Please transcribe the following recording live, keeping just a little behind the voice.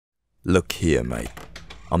Look here, mate.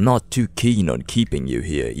 I'm not too keen on keeping you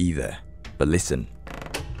here either. But listen,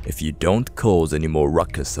 if you don't cause any more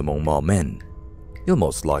ruckus among my men, you'll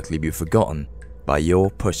most likely be forgotten by your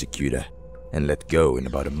persecutor and let go in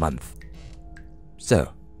about a month.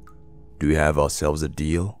 So, do we have ourselves a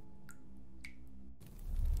deal?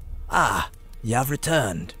 Ah, you have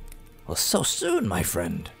returned. Well, so soon, my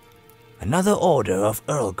friend. Another order of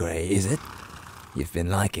Earl Grey, is it? You've been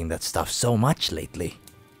liking that stuff so much lately.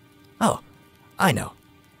 Oh, I know.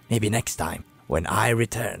 Maybe next time, when I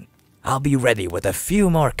return, I'll be ready with a few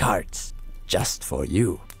more carts, just for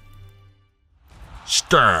you.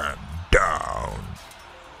 Stand down.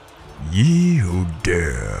 Ye who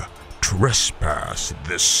dare trespass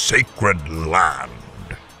this sacred land,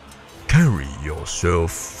 carry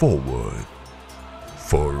yourself forward,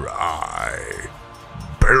 for I,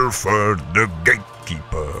 Belford the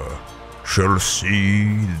Gatekeeper, shall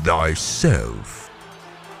see thyself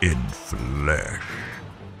in flesh.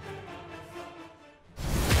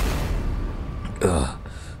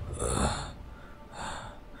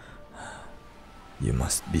 You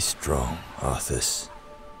must be strong, Arthas,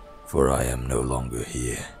 for I am no longer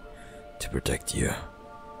here to protect you.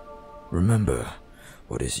 Remember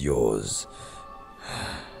what is yours.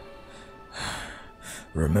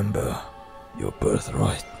 Remember your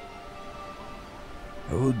birthright.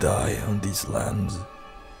 I will die on these lands,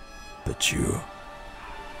 but you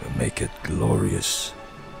will make it glorious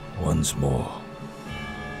once more,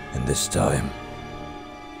 and this time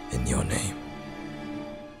in your name.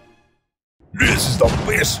 This is the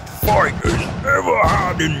best fight he's ever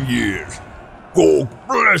had in years. God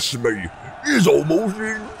bless me, he's almost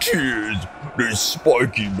in tears. These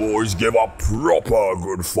spiky boys give a proper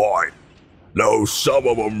good fight. Though some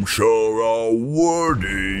of them sure are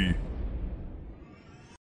worthy.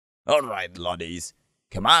 Alright, laddies.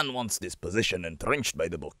 Command wants this position entrenched by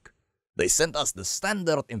the book. They sent us the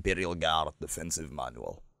standard Imperial Guard defensive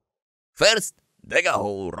manual. First, dig a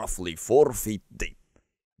hole roughly 4 feet deep.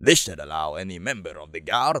 This should allow any member of the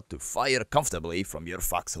guard to fire comfortably from your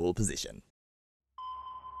foxhole position.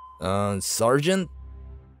 Sergeant?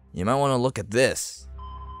 You might want to look at this.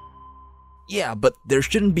 Yeah, but there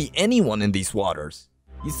shouldn't be anyone in these waters.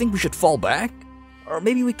 You think we should fall back? Or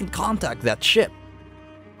maybe we can contact that ship.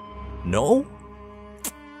 No?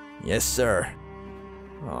 Yes, sir.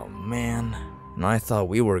 Oh man, and I thought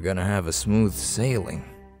we were gonna have a smooth sailing.